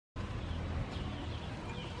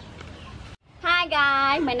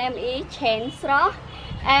guys, my name is Sros,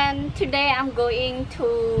 and today I'm going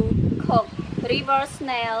to cook river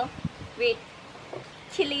snail with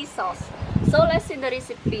chili sauce. So let's see the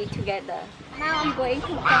recipe together. Now I'm going to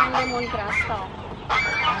find lemongrass stalk.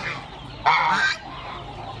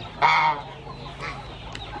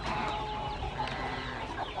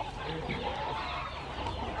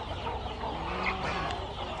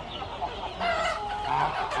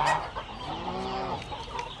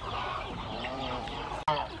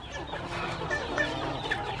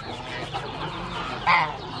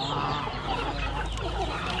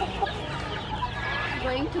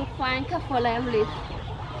 Going to find kaffir leaf.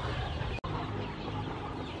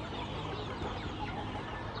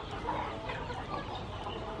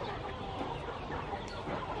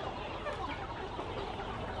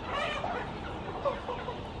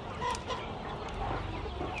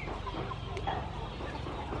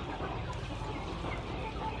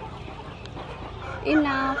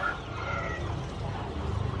 Enough.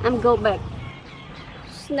 I'm go back.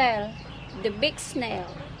 Snail, the big snail.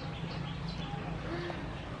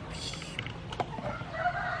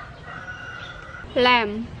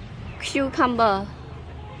 Lamb, cucumber,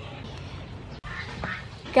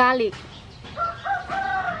 garlic,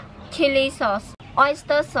 chili sauce,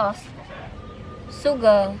 oyster sauce,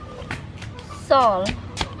 sugar, salt,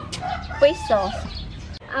 fish sauce.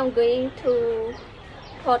 I'm going to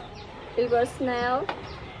put river snail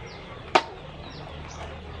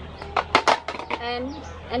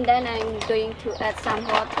and then I'm going to add some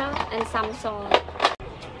water and some salt.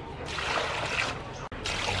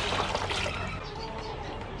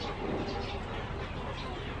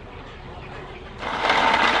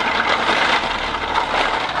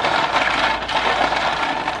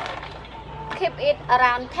 Keep it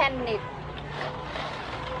around 10 minutes.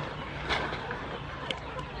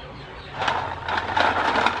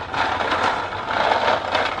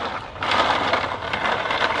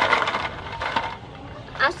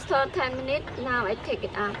 After 10 minutes, now I take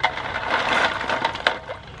it out.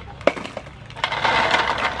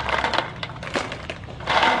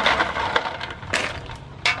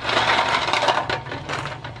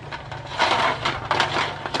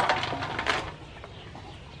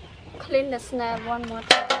 Clean the snail one more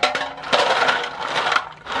time.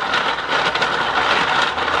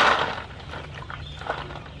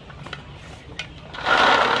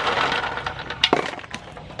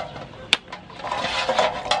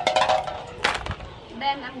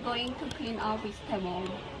 Then I'm going to clean all vegetables.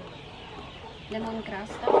 Lemongrass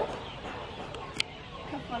stalk,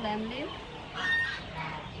 kaffir leaf,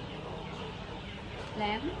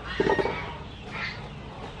 lamb,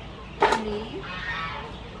 leaf,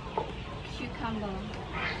 cucumber.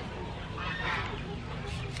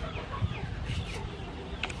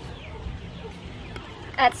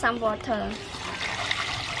 Add some water.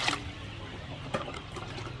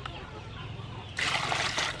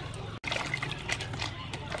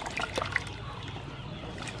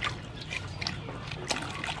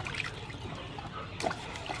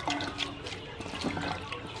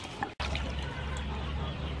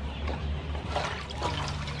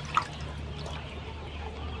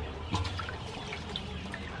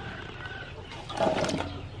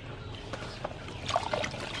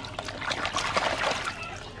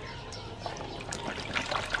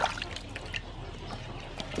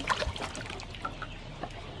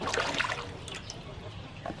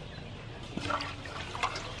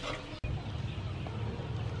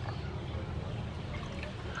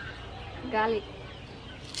 Garlic,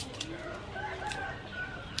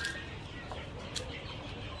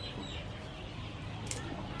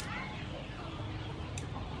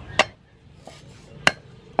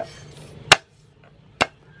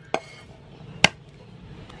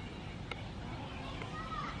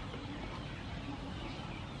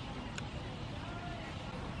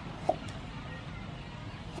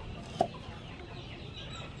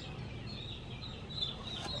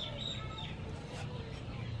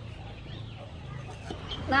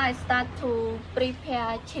 now I start to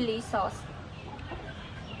prepare chili sauce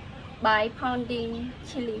by pounding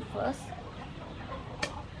chili first.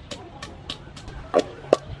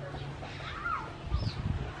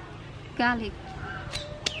 Garlic,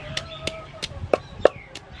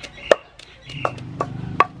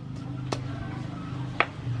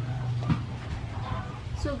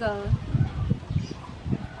 sugar,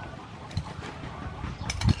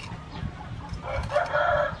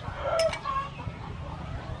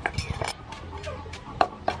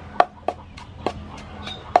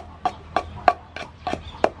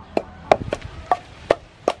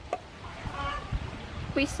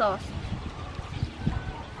 fish sauce,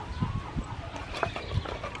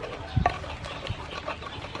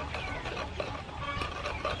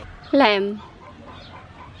 lamb,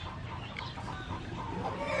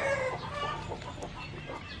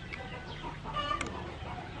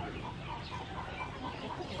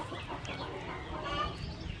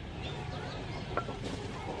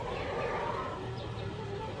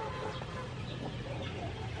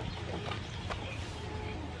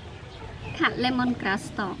 cut lemongrass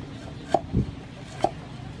stalk.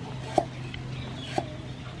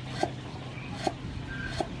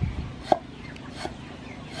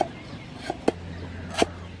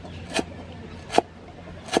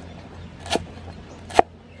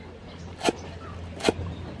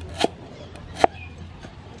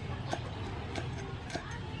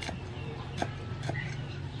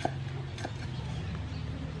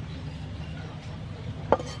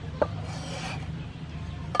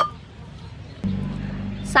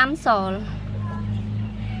 Some salt,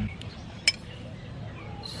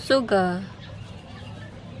 sugar,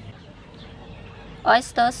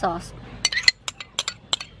 oyster sauce,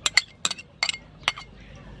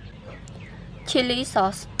 chili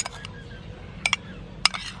sauce.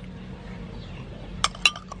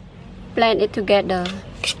 Blend it together.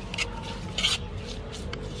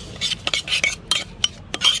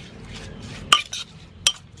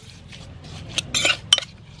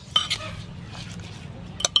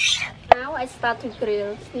 Now I start to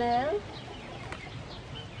grill snail.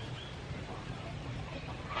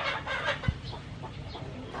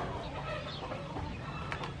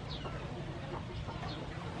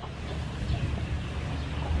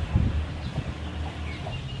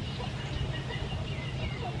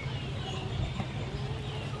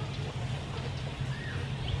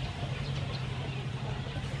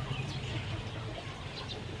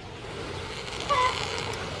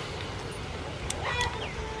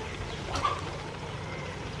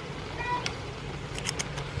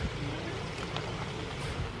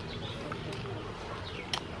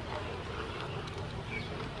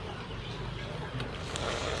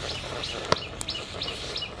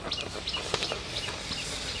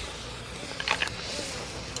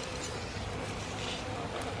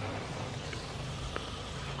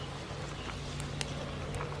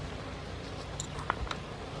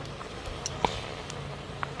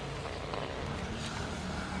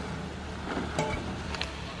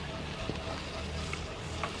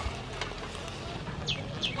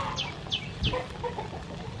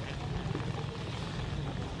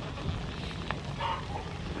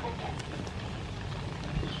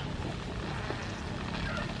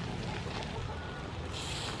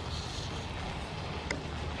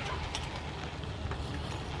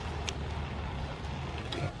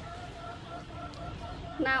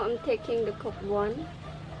 Now I'm taking the cooked one.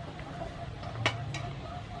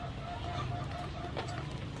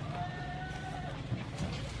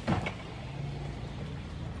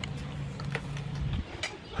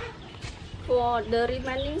 For the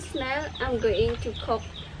remaining snail, I'm going to cook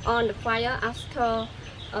on the fire after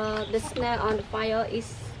the snail on the fire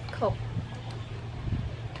is cooked.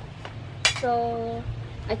 So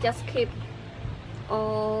I just keep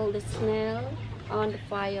all the snail on the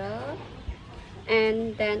fire,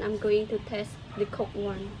 and then I'm going to test the cooked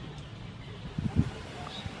one.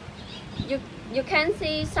 You can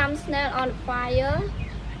see some snail on the fire,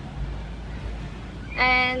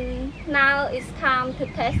 and now it's time to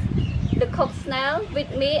test the cooked snail with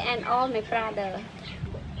me and all my brother.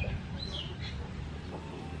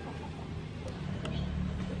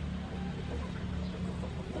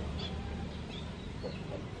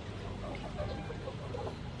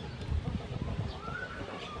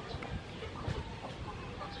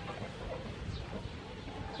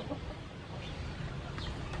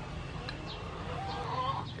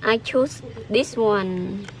 I choose this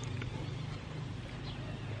one.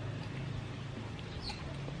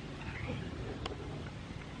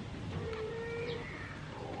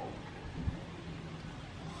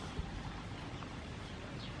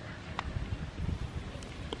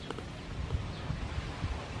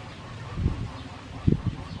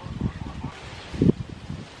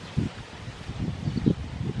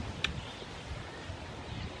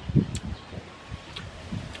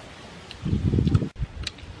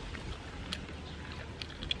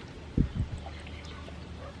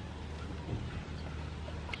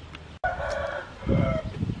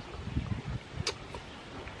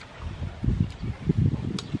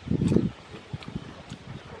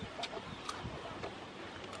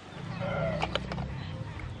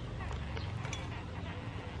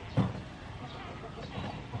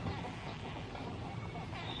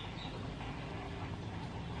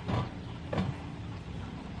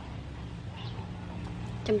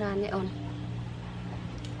 Châm ra này ổn.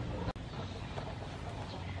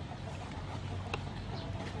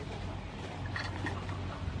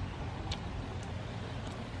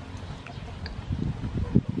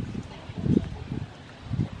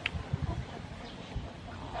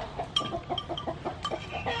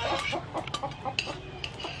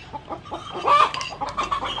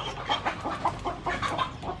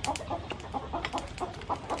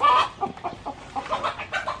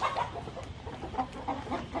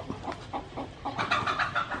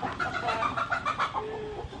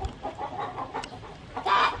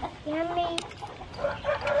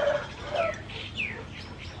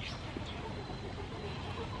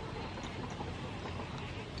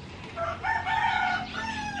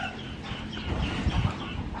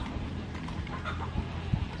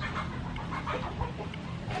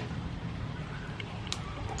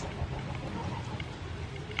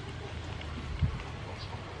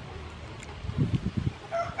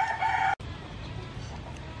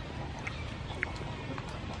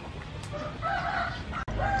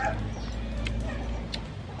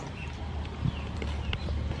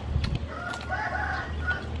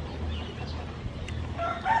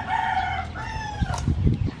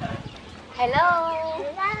 Hello.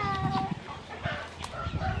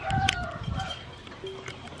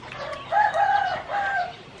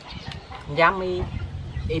 Yummy.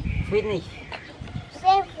 It finished.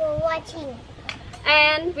 Thanks for watching.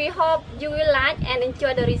 And we hope you will like and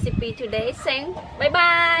enjoy the recipe today. Saying bye bye.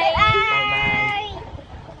 Bye bye. Bye bye.